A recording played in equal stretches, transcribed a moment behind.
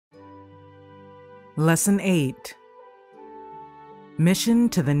Lesson 8. Mission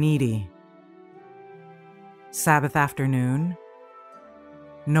to the Needy. Sabbath Afternoon,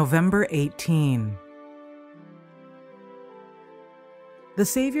 November 18. The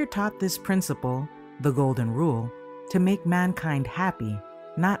Savior taught this principle, the Golden Rule, to make mankind happy,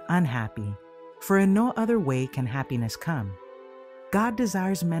 not unhappy, for in no other way can happiness come. God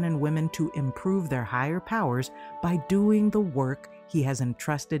desires men and women to improve their higher powers by doing the work He has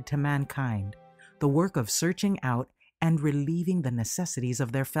entrusted to mankind, the work of searching out and relieving the necessities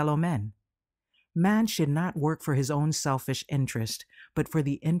of their fellow men. Man should not work for his own selfish interest, but for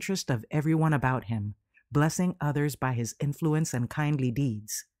the interest of everyone about him, blessing others by his influence and kindly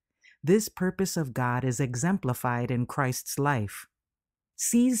deeds. This purpose of God is exemplified in Christ's life.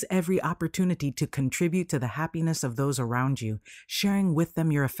 Seize every opportunity to contribute to the happiness of those around you, sharing with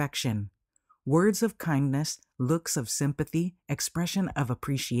them your affection. Words of kindness, looks of sympathy, expression of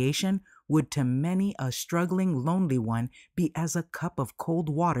appreciation would to many a struggling, lonely one be as a cup of cold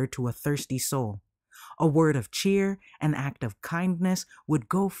water to a thirsty soul. A word of cheer, an act of kindness would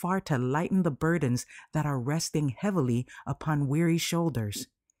go far to lighten the burdens that are resting heavily upon weary shoulders.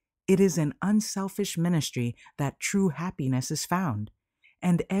 It is in unselfish ministry that true happiness is found,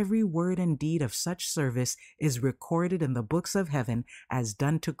 and every word and deed of such service is recorded in the books of heaven as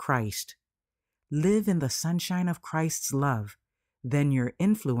done to Christ. Live in the sunshine of Christ's love, then your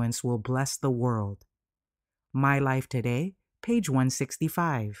influence will bless the world. My Life Today, page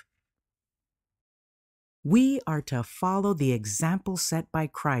 165. We are to follow the example set by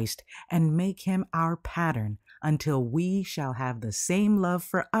Christ and make Him our pattern until we shall have the same love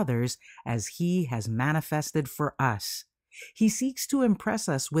for others as He has manifested for us. He seeks to impress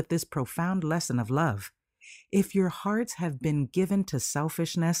us with this profound lesson of love. If your hearts have been given to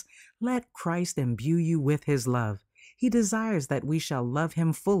selfishness, let Christ imbue you with His love. He desires that we shall love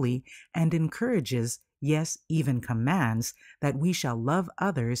Him fully and encourages, yes, even commands, that we shall love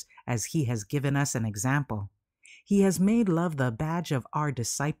others as He has given us an example. He has made love the badge of our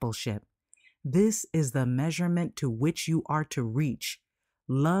discipleship. This is the measurement to which you are to reach.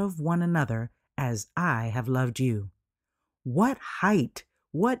 Love one another as I have loved you. What height,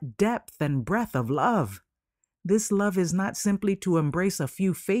 what depth and breadth of love! This love is not simply to embrace a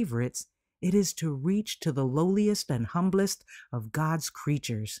few favorites, it is to reach to the lowliest and humblest of God's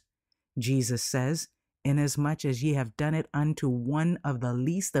creatures. Jesus says, "Inasmuch as ye have done it unto one of the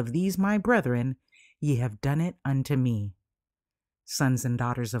least of these my brethren, ye have done it unto me." Sons and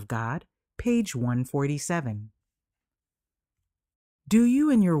Daughters of God, page 147. Do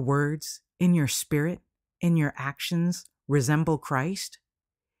you in your words, in your spirit, in your actions, resemble Christ?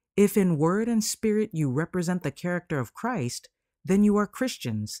 If in word and spirit you represent the character of Christ, then you are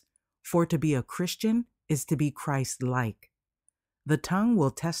Christians, for to be a Christian is to be Christ-like. The tongue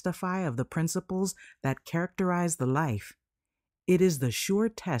will testify of the principles that characterize the life. It is the sure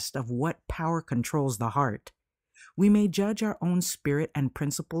test of what power controls the heart. We may judge our own spirit and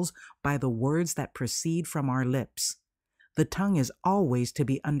principles by the words that proceed from our lips. The tongue is always to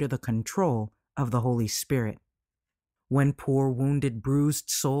be under the control of the Holy Spirit. When poor, wounded, bruised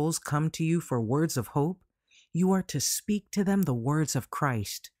souls come to you for words of hope, you are to speak to them the words of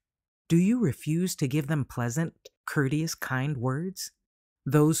Christ. Do you refuse to give them pleasant, courteous, kind words?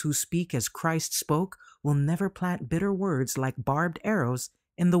 Those who speak as Christ spoke will never plant bitter words like barbed arrows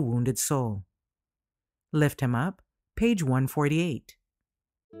in the wounded soul. Lift Him Up, page 148.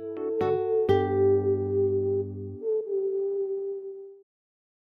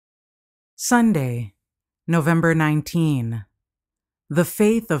 Sunday, November 19. The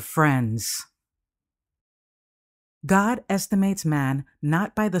Faith of Friends. God estimates man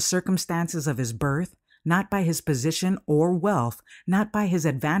not by the circumstances of his birth, not by his position or wealth, not by his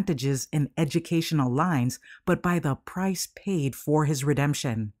advantages in educational lines, but by the price paid for his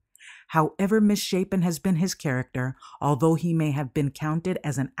redemption. However misshapen has been his character, although he may have been counted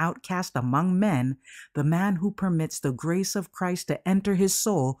as an outcast among men, the man who permits the grace of Christ to enter his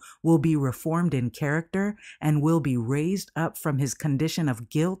soul will be reformed in character and will be raised up from his condition of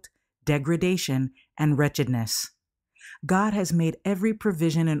guilt, degradation, and wretchedness. God has made every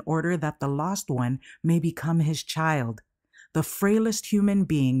provision in order that the lost one may become His child. The frailest human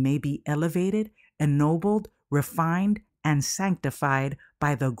being may be elevated, ennobled, refined, and sanctified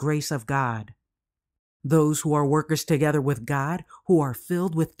by the grace of God. Those who are workers together with God, who are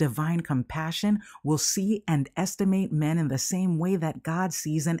filled with divine compassion, will see and estimate men in the same way that God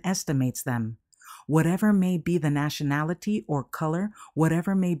sees and estimates them. Whatever may be the nationality or color,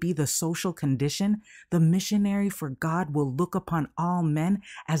 whatever may be the social condition, the missionary for God will look upon all men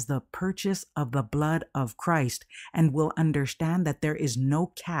as the purchase of the blood of Christ and will understand that there is no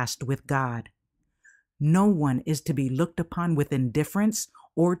caste with God. No one is to be looked upon with indifference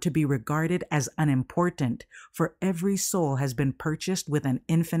or to be regarded as unimportant, for every soul has been purchased with an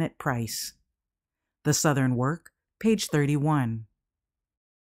infinite price. The Southern Work, page 31.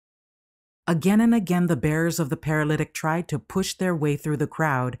 Again and again the bearers of the paralytic tried to push their way through the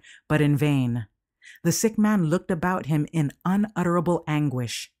crowd, but in vain. The sick man looked about him in unutterable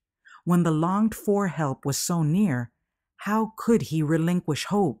anguish. When the longed-for help was so near, how could he relinquish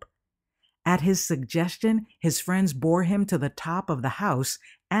hope? At his suggestion, his friends bore him to the top of the house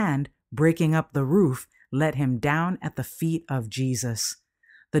and, breaking up the roof, let him down at the feet of Jesus.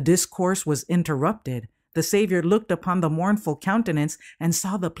 The discourse was interrupted. The Savior looked upon the mournful countenance and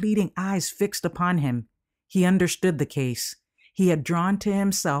saw the pleading eyes fixed upon him. He understood the case. He had drawn to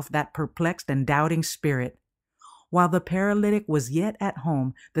himself that perplexed and doubting spirit. While the paralytic was yet at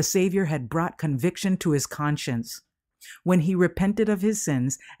home, the Savior had brought conviction to his conscience. When he repented of his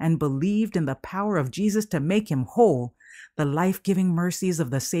sins and believed in the power of Jesus to make him whole, the life-giving mercies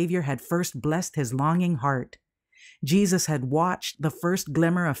of the Savior had first blessed his longing heart. Jesus had watched the first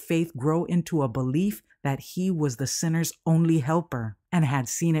glimmer of faith grow into a belief that he was the sinner's only helper, and had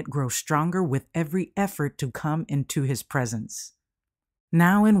seen it grow stronger with every effort to come into his presence.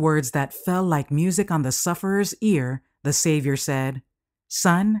 Now, in words that fell like music on the sufferer's ear, the Savior said,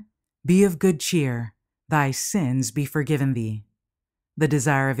 "Son, be of good cheer. Thy sins be forgiven thee." The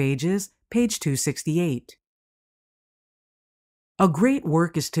Desire of Ages, page 268. A great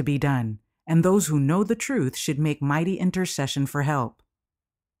work is to be done, and those who know the truth should make mighty intercession for help.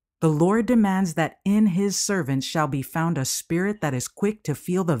 The Lord demands that in his servants shall be found a spirit that is quick to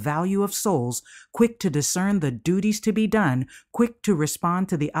feel the value of souls, quick to discern the duties to be done, quick to respond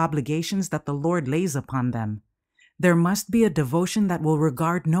to the obligations that the Lord lays upon them. There must be a devotion that will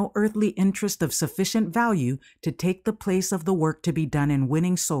regard no earthly interest of sufficient value to take the place of the work to be done in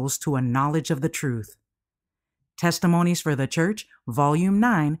winning souls to a knowledge of the truth. Testimonies for the Church, Volume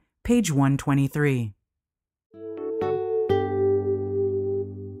 9, page 123.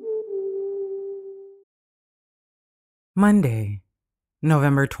 Monday,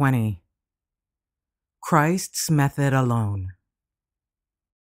 November 20. Christ's Method Alone.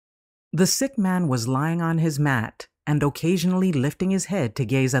 The sick man was lying on his mat and occasionally lifting his head to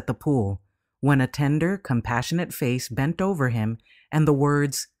gaze at the pool, when a tender, compassionate face bent over him, and the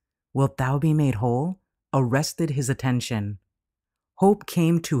words, "Wilt thou be made whole?" arrested his attention. Hope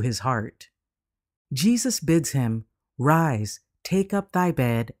came to his heart. Jesus bids him, "Rise, take up thy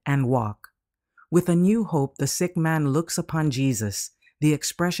bed, and walk." With a new hope, the sick man looks upon Jesus. The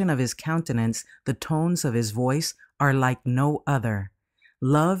expression of his countenance, the tones of his voice are like no other.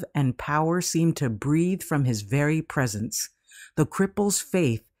 Love and power seem to breathe from his very presence. The cripple's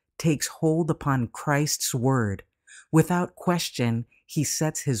faith takes hold upon Christ's word. Without question, he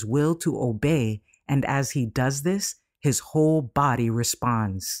sets his will to obey, and as he does this, his whole body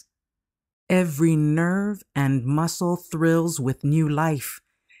responds. Every nerve and muscle thrills with new life,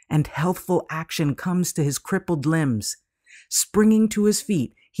 and healthful action comes to his crippled limbs. Springing to his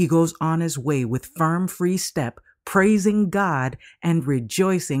feet, he goes on his way with firm, free step, praising God and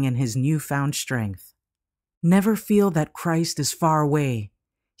rejoicing in his newfound strength. Never feel that Christ is far away.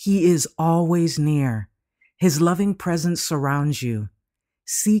 He is always near. His loving presence surrounds you.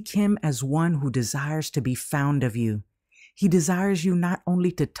 Seek him as one who desires to be found of you. He desires you not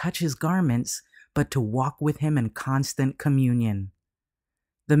only to touch his garments, but to walk with him in constant communion.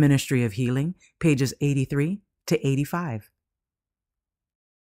 The Ministry of Healing, pages 83 to 85.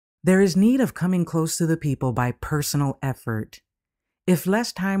 There is need of coming close to the people by personal effort. If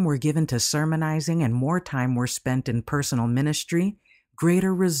less time were given to sermonizing and more time were spent in personal ministry,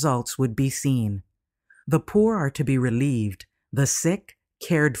 greater results would be seen. The poor are to be relieved, the sick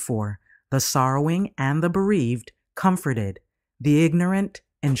cared for, the sorrowing and the bereaved comforted, the ignorant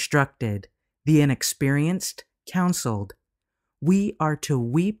instructed, the inexperienced counseled. We are to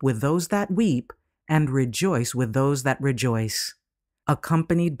weep with those that weep and rejoice with those that rejoice.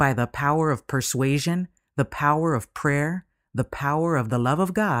 Accompanied by the power of persuasion, the power of prayer, the power of the love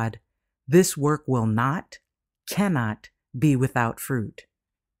of God, this work will not, cannot be without fruit.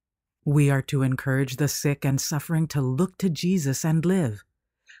 We are to encourage the sick and suffering to look to Jesus and live.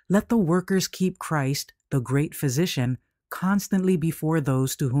 Let the workers keep Christ, the great physician, constantly before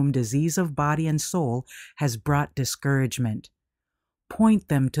those to whom disease of body and soul has brought discouragement. Point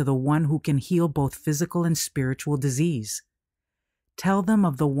them to the one who can heal both physical and spiritual disease. Tell them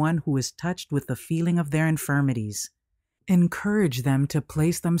of the one who is touched with the feeling of their infirmities. Encourage them to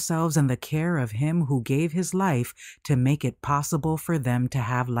place themselves in the care of him who gave his life to make it possible for them to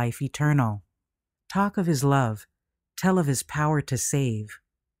have life eternal. Talk of his love. Tell of his power to save.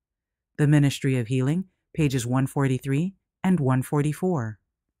 The Ministry of Healing, pages 143 and 144.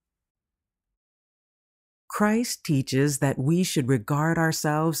 Christ teaches that we should regard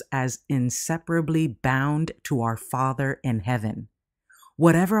ourselves as inseparably bound to our Father in heaven.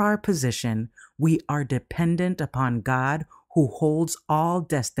 Whatever our position, we are dependent upon God who holds all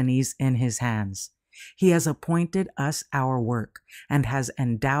destinies in his hands. He has appointed us our work and has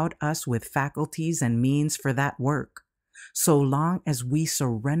endowed us with faculties and means for that work. So long as we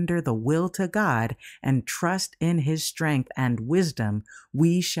surrender the will to God and trust in his strength and wisdom,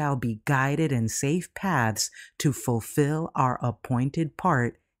 we shall be guided in safe paths to fulfill our appointed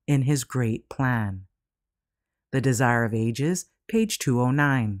part in his great plan. The Desire of Ages, page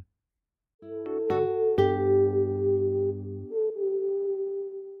 209.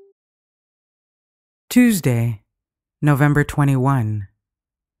 Tuesday, November 21.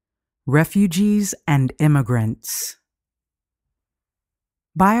 Refugees and Immigrants.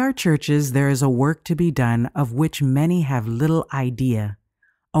 By our churches there is a work to be done of which many have little idea,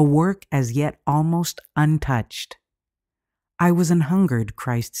 a work as yet almost untouched. I was an hungered,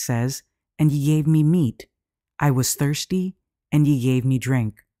 Christ says, and ye gave me meat. I was thirsty, and ye gave me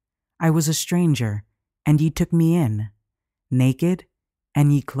drink. I was a stranger, and ye took me in. Naked,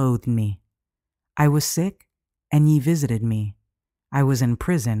 and ye clothed me. I was sick, and ye visited me. I was in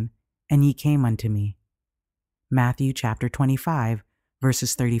prison, and ye came unto me. Matthew chapter 25,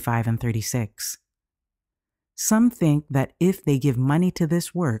 verses 35 and 36. Some think that if they give money to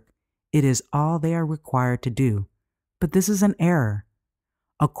this work, it is all they are required to do, but this is an error.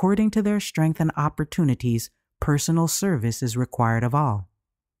 According to their strength and opportunities, personal service is required of all.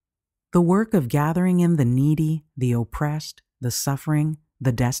 The work of gathering in the needy, the oppressed, the suffering,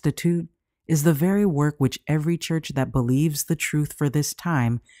 the destitute, is the very work which every church that believes the truth for this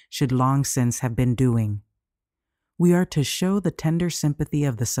time should long since have been doing. We are to show the tender sympathy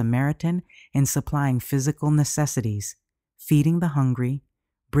of the Samaritan in supplying physical necessities, feeding the hungry,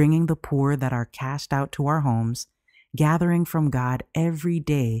 bringing the poor that are cast out to our homes, gathering from God every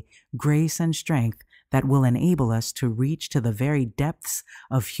day grace and strength that will enable us to reach to the very depths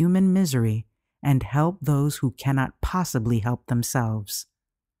of human misery and help those who cannot possibly help themselves.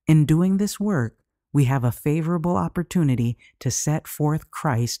 In doing this work, we have a favorable opportunity to set forth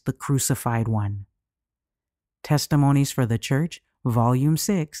Christ, the crucified one. Testimonies for the Church, Volume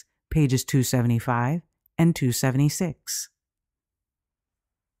 6, pages 275 and 276.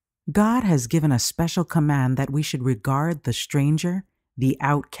 God has given a special command that we should regard the stranger, the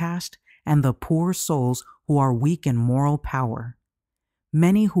outcast, and the poor souls who are weak in moral power.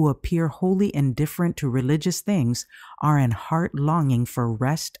 Many who appear wholly indifferent to religious things are in heart longing for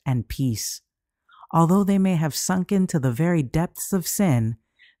rest and peace. Although they may have sunk into the very depths of sin,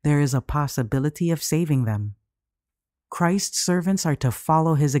 there is a possibility of saving them. Christ's servants are to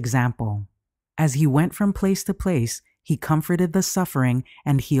follow his example. As he went from place to place, he comforted the suffering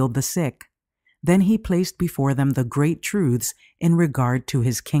and healed the sick. Then he placed before them the great truths in regard to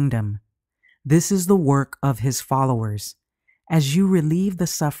his kingdom. This is the work of his followers. As you relieve the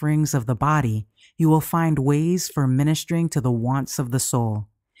sufferings of the body, you will find ways for ministering to the wants of the soul.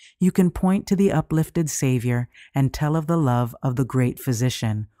 You can point to the uplifted Savior and tell of the love of the great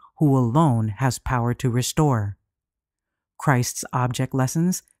Physician, who alone has power to restore. Christ's Object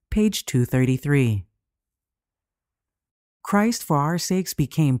Lessons, page 233. Christ for our sakes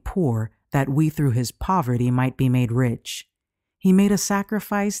became poor, that we through his poverty might be made rich. He made a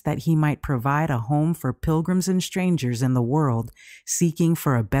sacrifice that he might provide a home for pilgrims and strangers in the world, seeking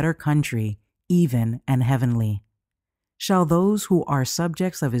for a better country, even and heavenly. Shall those who are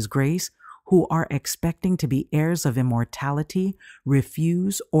subjects of his grace, who are expecting to be heirs of immortality,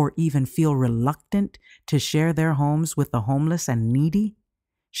 refuse or even feel reluctant to share their homes with the homeless and needy?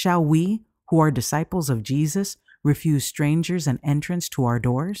 Shall we, who are disciples of Jesus, refuse strangers an entrance to our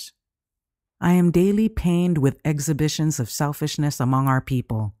doors? I am daily pained with exhibitions of selfishness among our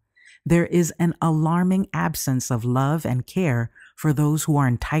people. There is an alarming absence of love and care for those who are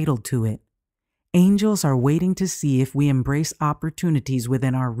entitled to it. Angels are waiting to see if we embrace opportunities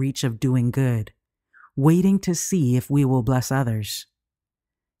within our reach of doing good, waiting to see if we will bless others.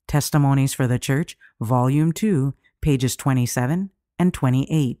 Testimonies for the Church, Volume 2, pages 27 and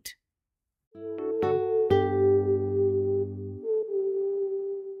 28.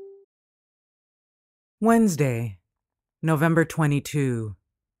 Wednesday, November 22.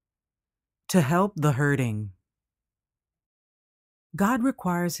 To help the hurting. God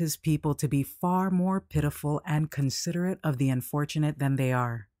requires his people to be far more pitiful and considerate of the unfortunate than they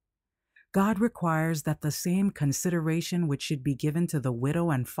are. God requires that the same consideration which should be given to the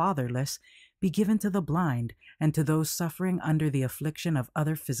widow and fatherless be given to the blind and to those suffering under the affliction of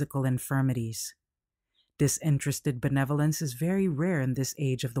other physical infirmities. Disinterested benevolence is very rare in this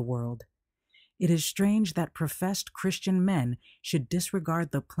age of the world. It is strange that professed Christian men should disregard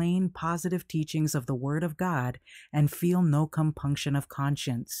the plain positive teachings of the Word of God and feel no compunction of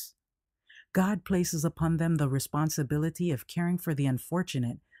conscience. God places upon them the responsibility of caring for the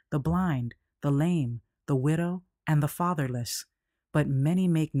unfortunate, the blind, the lame, the widow, and the fatherless, but many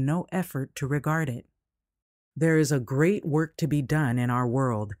make no effort to regard it. There is a great work to be done in our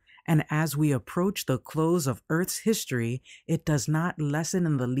world, and as we approach the close of Earth's history, it does not lessen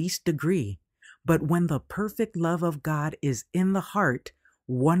in the least degree. But when the perfect love of God is in the heart,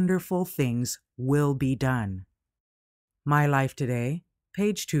 wonderful things will be done. My Life Today,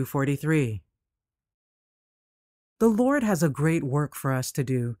 page 243. The Lord has a great work for us to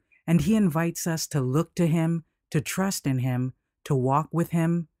do, and He invites us to look to Him, to trust in Him, to walk with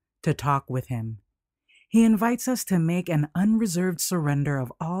Him, to talk with Him. He invites us to make an unreserved surrender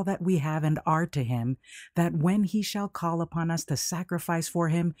of all that we have and are to Him, that when He shall call upon us to sacrifice for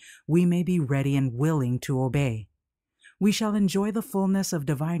Him, we may be ready and willing to obey. We shall enjoy the fullness of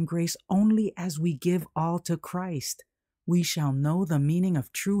divine grace only as we give all to Christ. We shall know the meaning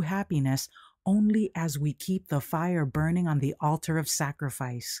of true happiness only as we keep the fire burning on the altar of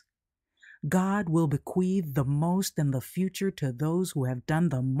sacrifice. God will bequeath the most in the future to those who have done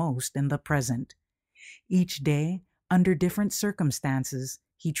the most in the present. Each day, under different circumstances,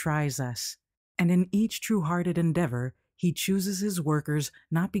 He tries us, and in each true-hearted endeavor, He chooses His workers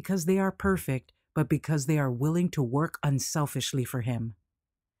not because they are perfect, but because they are willing to work unselfishly for Him.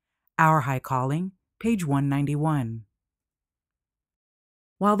 Our High Calling, page 191.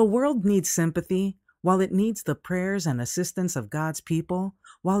 While the world needs sympathy, while it needs the prayers and assistance of God's people,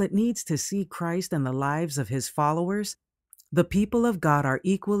 while it needs to see Christ in the lives of His followers, the people of God are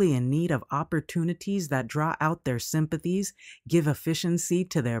equally in need of opportunities that draw out their sympathies, give efficiency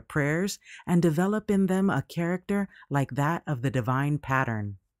to their prayers, and develop in them a character like that of the divine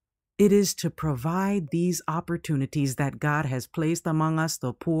pattern. It is to provide these opportunities that God has placed among us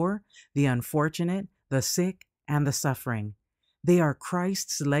the poor, the unfortunate, the sick, and the suffering. They are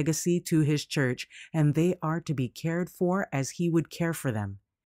Christ's legacy to His church, and they are to be cared for as He would care for them.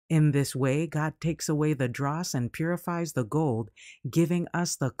 In this way, God takes away the dross and purifies the gold, giving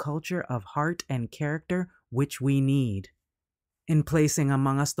us the culture of heart and character which we need. In placing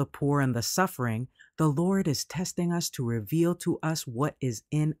among us the poor and the suffering, the Lord is testing us to reveal to us what is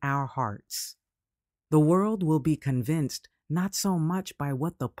in our hearts. The world will be convinced not so much by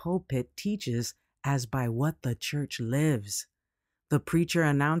what the pulpit teaches as by what the church lives. The preacher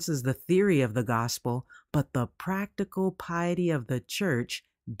announces the theory of the gospel, but the practical piety of the church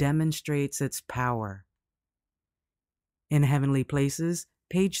demonstrates its power. In Heavenly Places,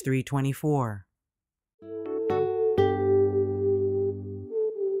 page 324.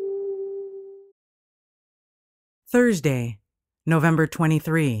 Thursday, November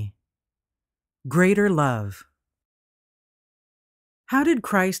 23. Greater Love. How did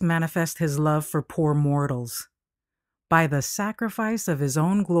Christ manifest His love for poor mortals? By the sacrifice of His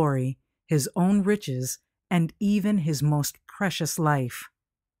own glory, His own riches, and even His most precious life.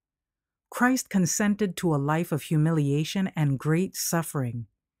 Christ consented to a life of humiliation and great suffering.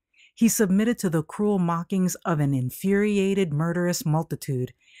 He submitted to the cruel mockings of an infuriated, murderous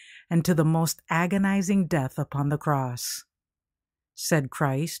multitude, and to the most agonizing death upon the cross. Said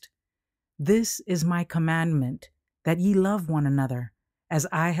Christ, "This is my commandment, that ye love one another, as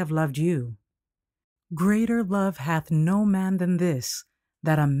I have loved you. Greater love hath no man than this,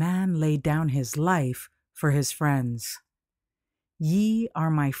 that a man lay down his life for his friends. Ye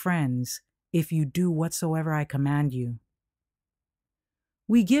are my friends, if you do whatsoever I command you."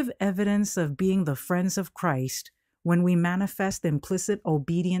 We give evidence of being the friends of Christ when we manifest implicit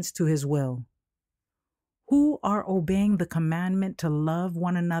obedience to His will. Who are obeying the commandment to love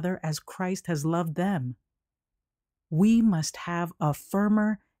one another as Christ has loved them? We must have a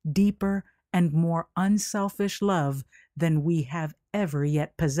firmer, deeper, and more unselfish love than we have ever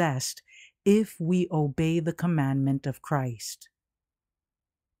yet possessed if we obey the commandment of Christ.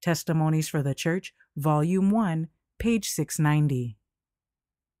 Testimonies for the Church, Volume 1, page 690.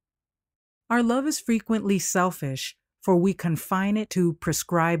 Our love is frequently selfish, for we confine it to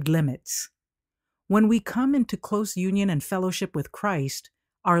prescribed limits. When we come into close union and fellowship with Christ,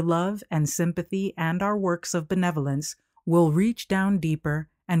 our love and sympathy and our works of benevolence will reach down deeper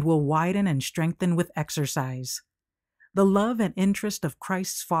and will widen and strengthen with exercise. The love and interest of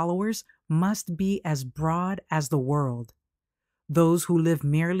Christ's followers must be as broad as the world. Those who live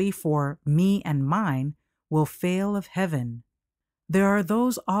merely for me and mine will fail of heaven. There are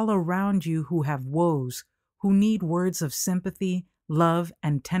those all around you who have woes, who need words of sympathy, love,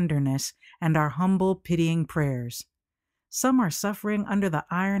 and tenderness, and our humble, pitying prayers. Some are suffering under the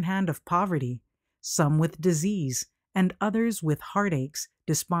iron hand of poverty, some with disease, and others with heartaches,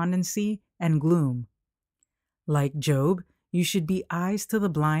 despondency, and gloom. Like Job, you should be eyes to the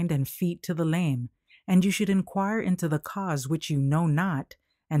blind and feet to the lame, and you should inquire into the cause which you know not,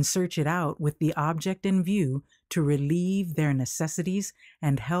 and search it out with the object in view to relieve their necessities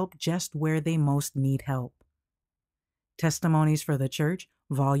and help just where they most need help. Testimonies for the Church,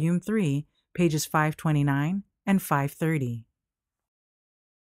 Volume 3, pages 529 and 530.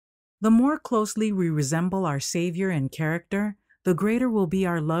 The more closely we resemble our Savior in character, the greater will be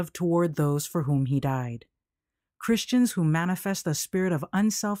our love toward those for whom he died. Christians who manifest a spirit of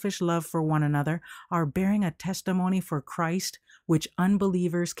unselfish love for one another are bearing a testimony for Christ which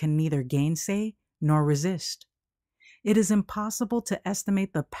unbelievers can neither gainsay nor resist. It is impossible to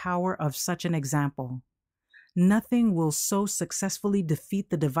estimate the power of such an example. Nothing will so successfully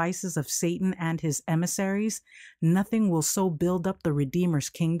defeat the devices of Satan and his emissaries, nothing will so build up the Redeemer's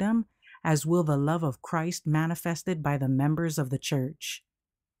kingdom, as will the love of Christ manifested by the members of the Church.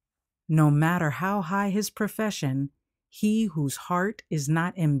 No matter how high his profession, he whose heart is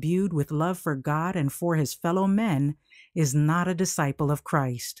not imbued with love for God and for his fellow men is not a disciple of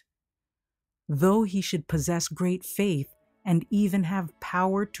Christ. Though he should possess great faith and even have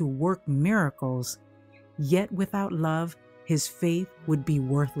power to work miracles, yet without love his faith would be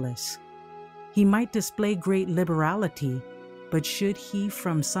worthless. He might display great liberality, but should he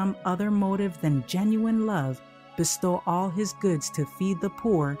from some other motive than genuine love bestow all his goods to feed the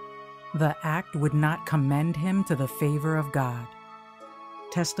poor, the act would not commend him to the favor of God.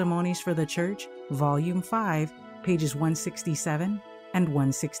 Testimonies for the Church, Volume 5, pages 167 and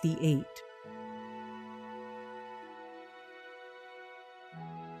 168.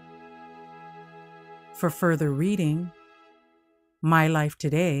 For further reading, My Life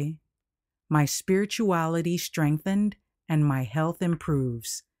Today, My Spirituality Strengthened and My Health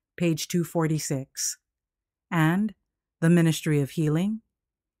Improves, page 246, and The Ministry of Healing,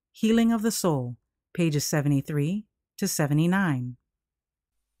 Healing of the Soul, pages 73 to 79.